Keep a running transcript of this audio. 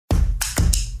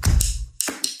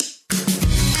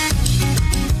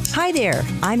Hi there,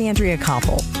 I'm Andrea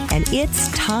Koppel, and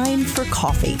it's time for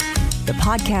coffee, the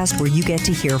podcast where you get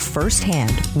to hear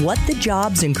firsthand what the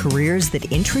jobs and careers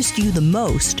that interest you the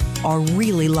most are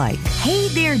really like. Hey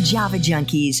there, Java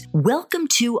junkies. Welcome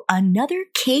to another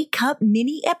K-Cup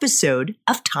mini episode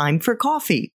of Time for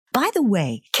Coffee. By the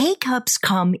way, K-Cups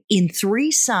come in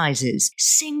 3 sizes,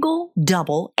 single,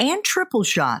 double, and triple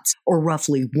shots, or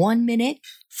roughly 1 minute,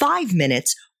 5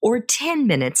 minutes, or 10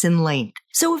 minutes in length.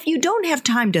 So if you don't have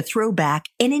time to throw back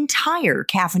an entire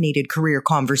caffeinated career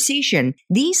conversation,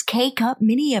 these K-Cup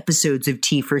mini episodes of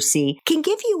T4C can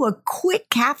give you a quick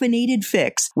caffeinated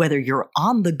fix, whether you're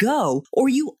on the go or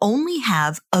you only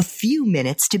have a few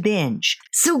minutes to binge.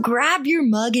 So grab your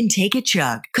mug and take a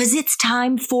chug, because it's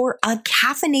time for a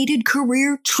caffeinated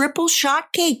career triple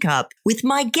shot K-Cup with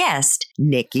my guest,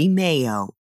 Nicki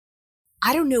Mayo.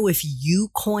 I don't know if you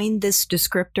coined this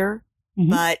descriptor,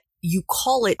 but you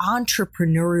call it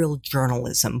entrepreneurial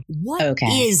journalism. What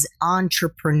is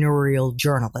entrepreneurial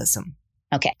journalism?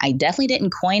 Okay, I definitely didn't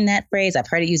coin that phrase. I've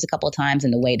heard it used a couple of times,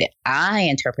 and the way that I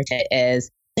interpret it is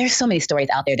there's so many stories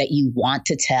out there that you want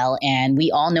to tell, and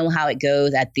we all know how it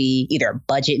goes at the either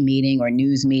budget meeting or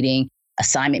news meeting,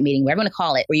 assignment meeting, whatever you want to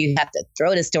call it, where you have to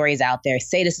throw the stories out there,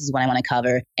 say this is what I want to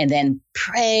cover, and then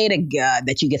pray to God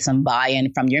that you get some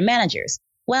buy-in from your managers.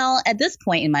 Well, at this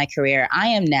point in my career, I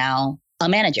am now a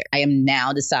manager. I am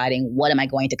now deciding what am I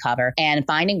going to cover and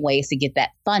finding ways to get that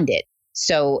funded.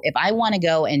 So if I want to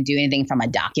go and do anything from a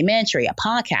documentary, a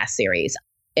podcast series,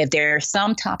 if there's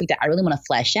some topic that I really want to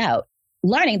flesh out,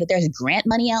 learning that there's grant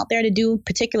money out there to do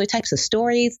particular types of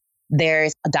stories,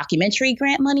 there's a documentary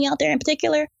grant money out there in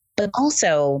particular, but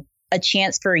also a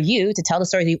chance for you to tell the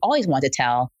stories you always want to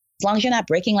tell, as long as you're not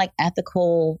breaking like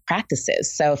ethical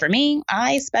practices. So for me,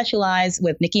 I specialize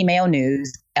with Nicki Mayo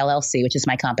News, LLC, which is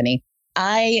my company.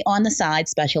 I, on the side,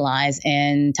 specialize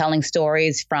in telling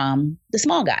stories from the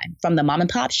small guy, from the mom and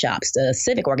pop shops, the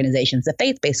civic organizations, the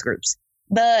faith-based groups,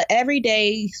 the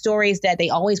everyday stories that they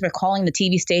always were calling the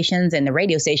TV stations and the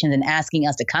radio stations and asking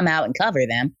us to come out and cover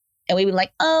them. And we were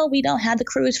like, oh, we don't have the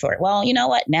crews for it. Well, you know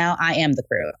what? Now I am the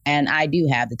crew and I do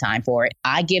have the time for it.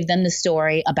 I give them the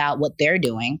story about what they're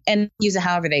doing and use it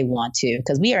however they want to,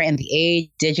 because we are in the age,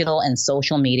 digital and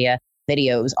social media.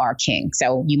 Videos are king.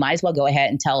 So you might as well go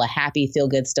ahead and tell a happy,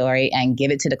 feel-good story and give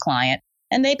it to the client,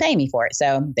 and they pay me for it.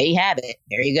 So there you have it.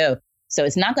 There you go. So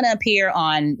it's not going to appear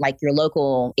on like your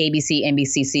local ABC,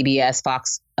 NBC, CBS,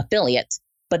 Fox affiliate,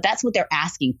 but that's what they're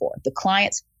asking for. The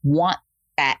clients want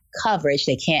that coverage.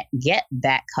 They can't get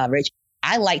that coverage.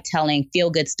 I like telling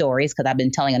feel-good stories because I've been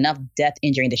telling enough death,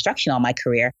 injury, and destruction all my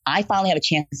career. I finally have a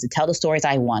chance to tell the stories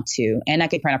I want to, and I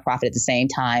can turn a profit at the same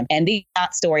time. And these are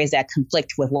not stories that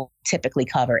conflict with what we typically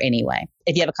cover anyway.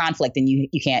 If you have a conflict, then you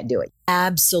can't do it.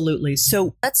 Absolutely.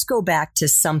 So let's go back to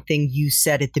something you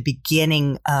said at the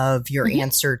beginning of your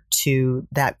answer to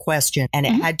that question. And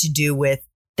it had to do with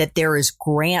that there is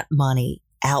grant money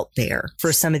out there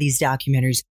for some of these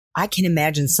documentaries. I can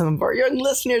imagine some of our young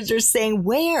listeners are saying,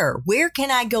 where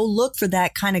can I go look for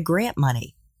that kind of grant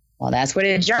money? Well, that's where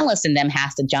the journalist in them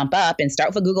has to jump up and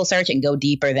start with a Google search and go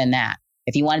deeper than that.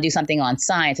 If you want to do something on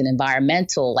science and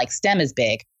environmental, like STEM is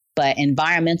big, but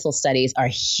environmental studies are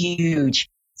huge.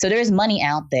 So there's money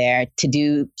out there to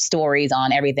do stories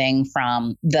on everything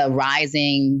from the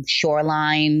rising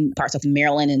shoreline. Parts of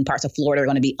Maryland and parts of Florida are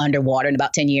going to be underwater in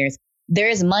about 10 years. There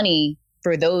is money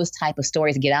for those type of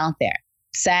stories to get out there.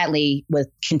 Sadly, with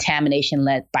contamination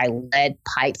led by lead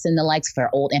pipes and the likes for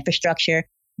old infrastructure,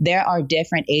 there are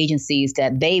different agencies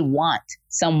that they want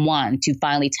someone to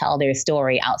finally tell their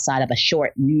story outside of a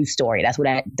short news story. That's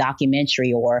where that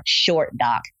documentary or short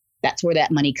doc, that's where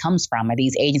that money comes from. Are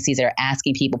these agencies that are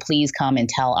asking people, please come and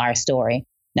tell our story.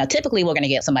 Now, typically, we're going to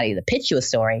get somebody to pitch you a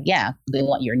story. Yeah, they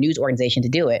want your news organization to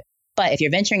do it. But if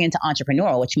you're venturing into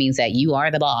entrepreneurial, which means that you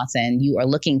are the boss and you are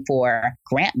looking for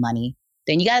grant money,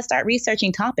 then you got to start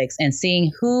researching topics and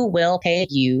seeing who will pay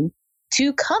you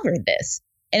to cover this.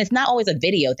 And it's not always a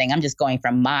video thing. I'm just going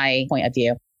from my point of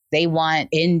view. They want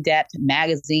in-depth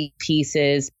magazine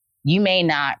pieces. You may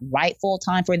not write full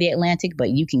time for The Atlantic, but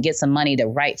you can get some money to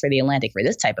write for The Atlantic for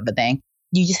this type of a thing.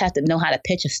 You just have to know how to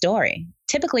pitch a story.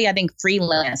 Typically, I think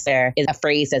freelancer is a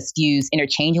phrase that's used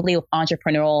interchangeably with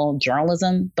entrepreneurial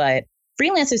journalism, but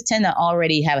freelancers tend to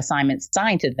already have assignments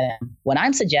assigned to them. What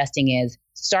I'm suggesting is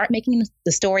start making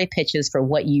the story pitches for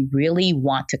what you really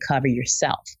want to cover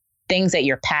yourself, things that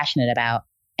you're passionate about,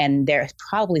 and there's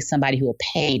probably somebody who will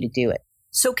pay to do it.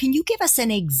 So can you give us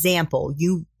an example?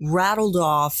 You rattled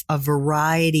off a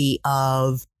variety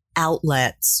of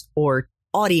outlets or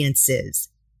audiences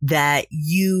that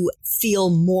you feel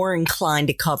more inclined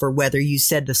to cover, whether you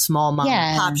said the small mom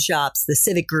and pop shops, the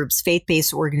civic groups,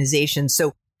 faith-based organizations.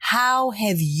 So how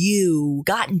have you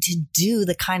gotten to do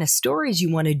the kind of stories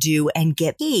you want to do and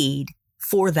get paid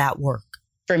for that work?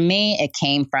 For me, it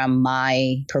came from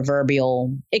my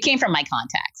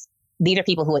contacts. These are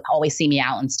people who would always see me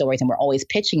out in stories and were always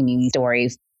pitching me these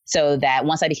stories. So that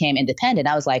once I became independent,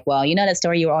 I was like, well, you know that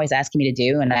story you were always asking me to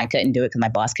do, and I couldn't do it because my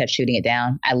boss kept shooting it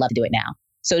down. I love to do it now.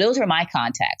 So those are my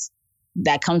contacts.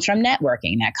 That comes from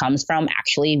networking. That comes from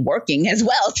actually working as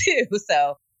well, too.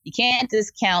 So you can't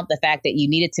discount the fact that you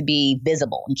need it to be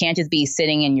visible. You can't just be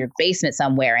sitting in your basement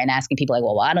somewhere and asking people like,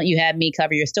 well, why don't you have me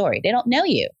cover your story? They don't know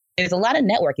you. There's a lot of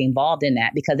networking involved in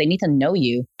that because they need to know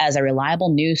you as a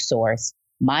reliable news source.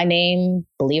 My name,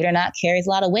 believe it or not, carries a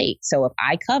lot of weight. So if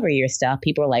I cover your stuff,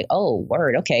 people are like, oh,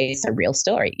 word, okay, it's a real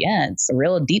story. Yeah, it's a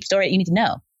real deep story that you need to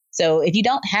know. So if you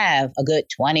don't have a good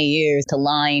 20 years to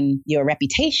line your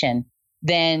reputation,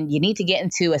 then you need to get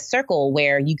into a circle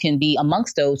where you can be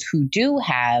amongst those who do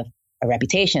have a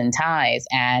reputation, ties,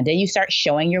 and then you start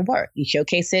showing your work. You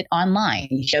showcase it online.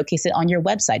 You showcase it on your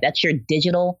website. That's your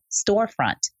digital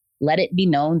storefront. Let it be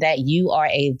known that you are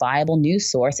a viable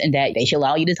news source and that they should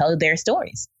allow you to tell their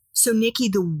stories. So, Nicki,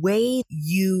 the way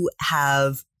you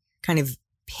have kind of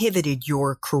pivoted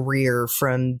your career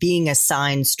from being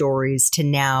assigned stories to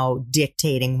now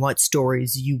dictating what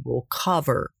stories you will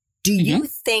cover, do you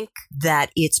think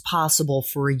that it's possible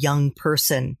for a young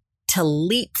person to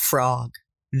leapfrog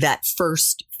that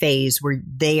first phase where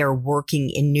they are working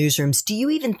in newsrooms? Do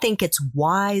you even think it's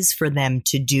wise for them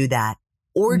to do that?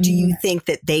 Or do you think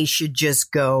that they should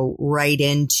just go right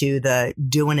into the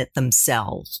doing it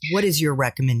themselves? What is your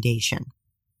recommendation?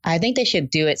 I think they should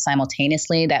do it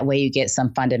simultaneously. That way you get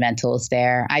some fundamentals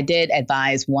there. I did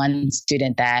advise one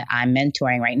student that I'm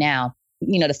mentoring right now.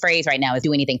 You know, the phrase right now is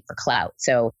do anything for clout.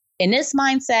 So in this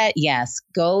mindset, yes,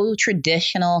 go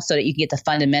traditional so that you can get the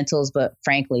fundamentals, but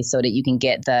frankly, so that you can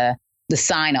get the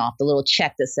sign off, the little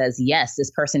check that says, yes,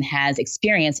 this person has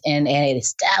experience in an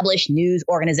established news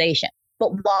organization.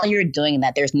 But while you're doing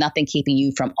that, there's nothing keeping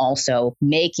you from also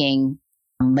making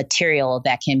material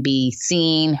that can be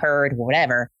seen, heard,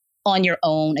 whatever, on your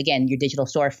own, again, your digital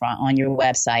storefront, on your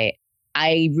website.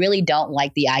 I really don't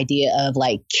like the idea of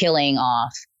like killing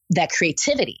off that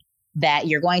creativity that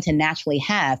you're going to naturally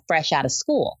have fresh out of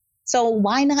school. So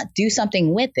why not do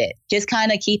something with it? Just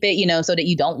kind of keep it, so that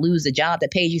you don't lose the job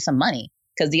that pays you some money.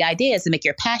 Because the idea is to make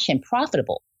your passion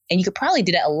profitable. And you could probably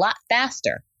do that a lot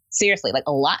faster. Seriously, like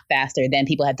a lot faster than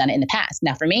people have done it in the past.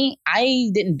 Now, for me, I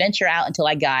didn't venture out until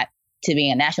I got to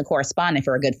being a national correspondent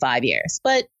for a good 5 years.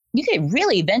 But you could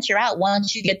really venture out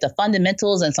once you get the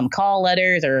fundamentals and some call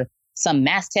letters or some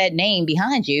masthead name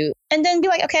behind you, and then be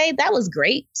like, okay, that was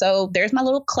great. So there's my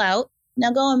little clout.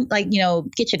 Now go and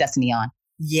get your destiny on.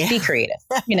 Yeah. Be creative.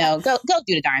 Go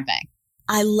do the darn thing.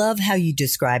 I love how you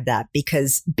describe that,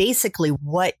 because basically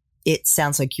what it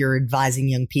sounds like you're advising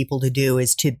young people to do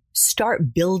is to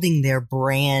start building their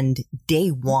brand day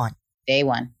one. Day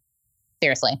one.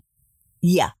 Seriously.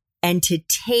 Yeah. And to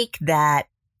take that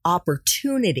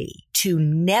opportunity to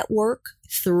network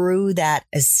through that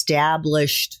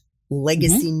established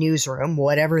legacy newsroom,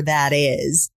 whatever that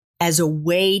is, as a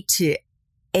way to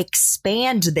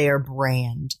expand their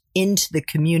brand into the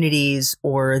communities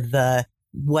or the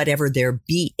whatever their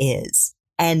beat is,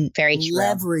 and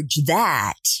leverage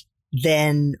that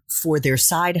then for their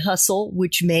side hustle,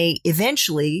 which may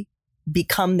eventually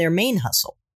become their main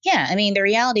hustle. Yeah. I mean, the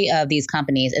reality of these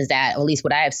companies is that, at least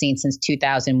what I have seen since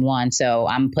 2001, so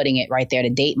I'm putting it right there to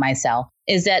date myself,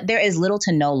 is that there is little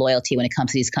to no loyalty when it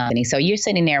comes to these companies. So you're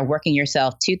sitting there working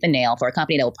yourself tooth and nail for a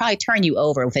company that will probably turn you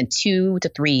over within 2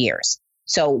 to 3 years.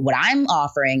 So what I'm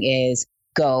offering is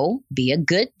go be a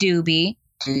good doobie,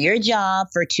 do your job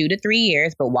for 2 to 3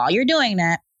 years. But while you're doing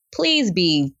that, please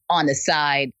be on the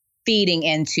side feeding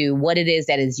into what it is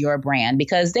that is your brand,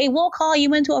 because they will call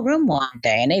you into a room one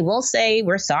day and they will say,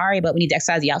 we're sorry, but we need to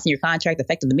exercise the outs in your contract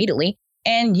effective immediately.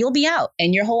 And you'll be out.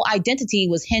 And your whole identity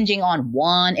was hinging on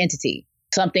one entity,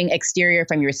 something exterior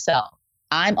from yourself.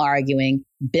 I'm arguing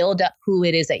build up who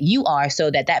it is that you are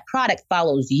so that that product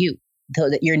follows you,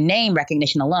 so that your name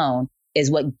recognition alone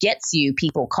is what gets you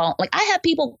people call. Like, I have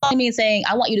people calling me and saying,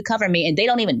 I want you to cover me. And they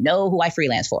don't even know who I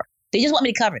freelance for. They just want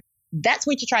me to cover it. That's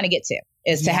what you're trying to get to,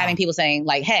 is to having people saying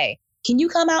like, hey, can you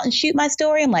come out and shoot my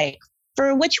story? I'm like,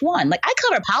 for which one? Like, I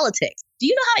cover politics. Do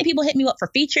you know how many people hit me up for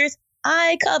features?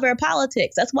 I cover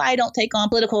politics. That's why I don't take on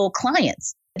political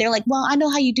clients. They're like, well, I know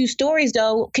how you do stories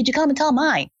though. Could you come and tell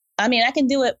mine? I mean, I can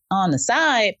do it on the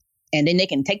side, and then they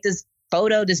can take this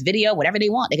photo, this video, whatever they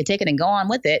want. They can take it and go on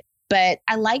with it. But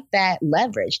I like that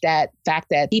leverage, that fact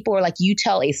that people are like, you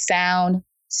tell a sound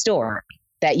story,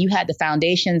 that you had the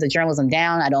foundations of journalism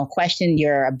down. I don't question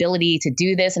your ability to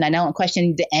do this. And I don't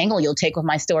question the angle you'll take with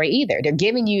my story either. They're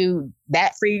giving you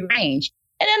that free range.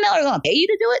 And then they're going to pay you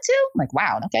to do it too. I'm like,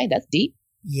 wow, okay, that's deep.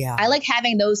 Yeah. I like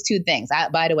having those two things.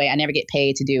 By the way, I never get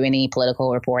paid to do any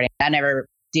political reporting. I never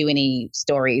do any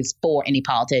stories for any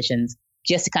politicians,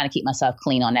 just to kind of keep myself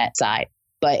clean on that side.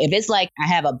 But if it's like I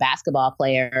have a basketball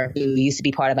player who used to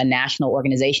be part of a national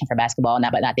organization for basketball,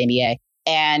 but not the NBA,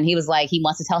 and he was like, he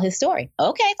wants to tell his story.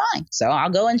 Okay, fine. So I'll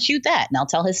go and shoot that and I'll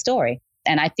tell his story.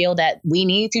 And I feel that we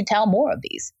need to tell more of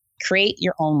these. Create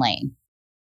your own lane.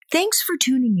 Thanks for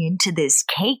tuning in to this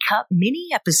K-Cup mini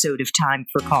episode of Time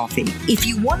for Coffee. If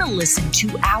you want to listen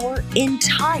to our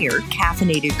entire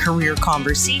caffeinated career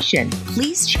conversation,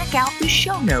 please check out the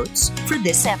show notes for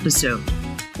this episode.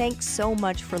 Thanks so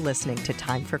much for listening to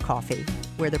Time for Coffee,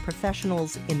 where the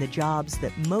professionals in the jobs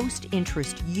that most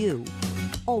interest you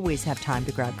always have time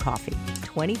to grab coffee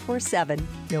 24/7,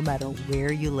 no matter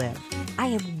where you live. I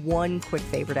have one quick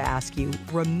favor to ask you.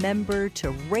 Remember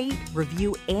to rate,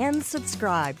 review, and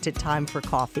subscribe to Time for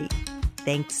Coffee.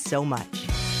 Thanks so much.